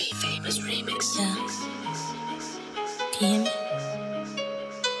Yeah. Can you hear me?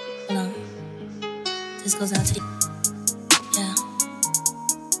 Hold on. This goes out to you. Yeah.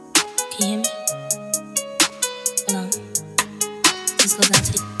 Can you hear me? Hold on. This goes out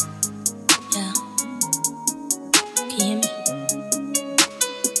to you. Yeah. Can you hear me?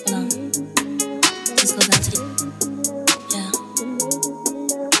 Hold on. This goes out to you. Yeah.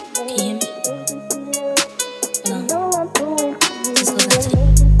 Can you hear me? Hold on. This goes out to you.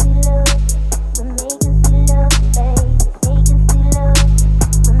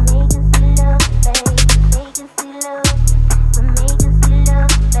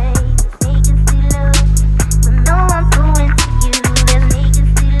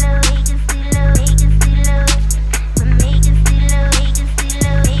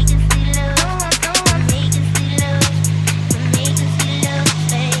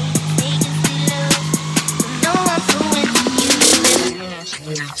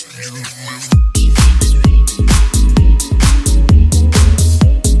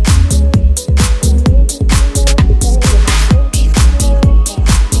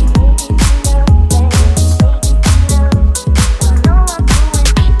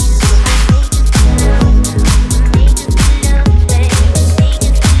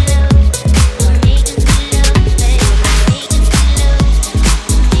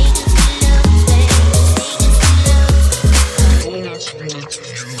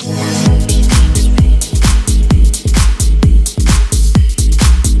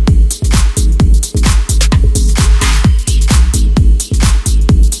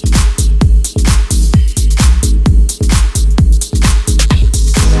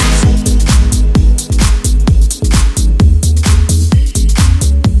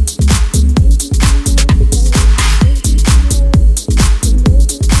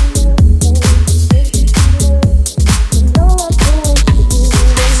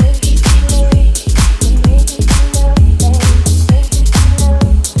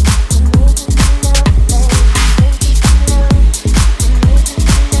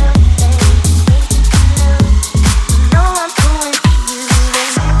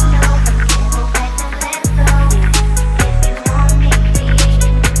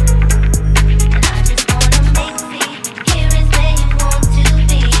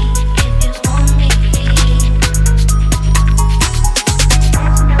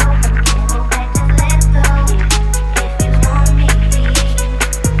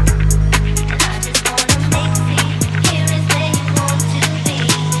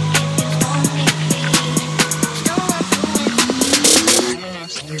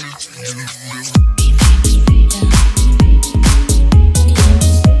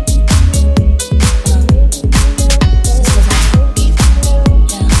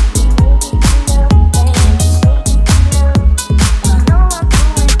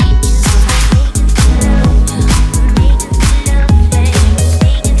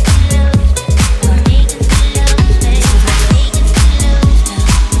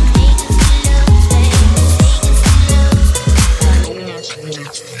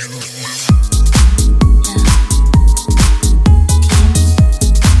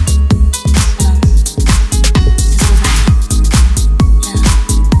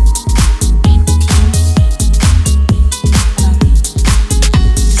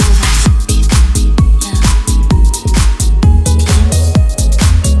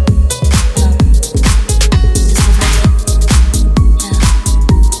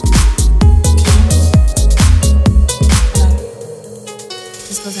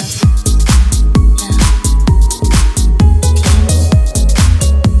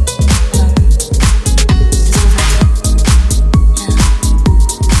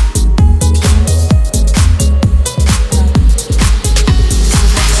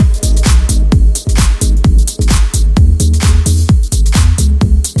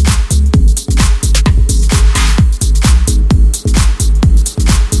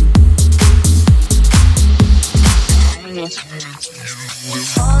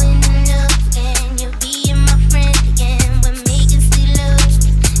 Falling in love.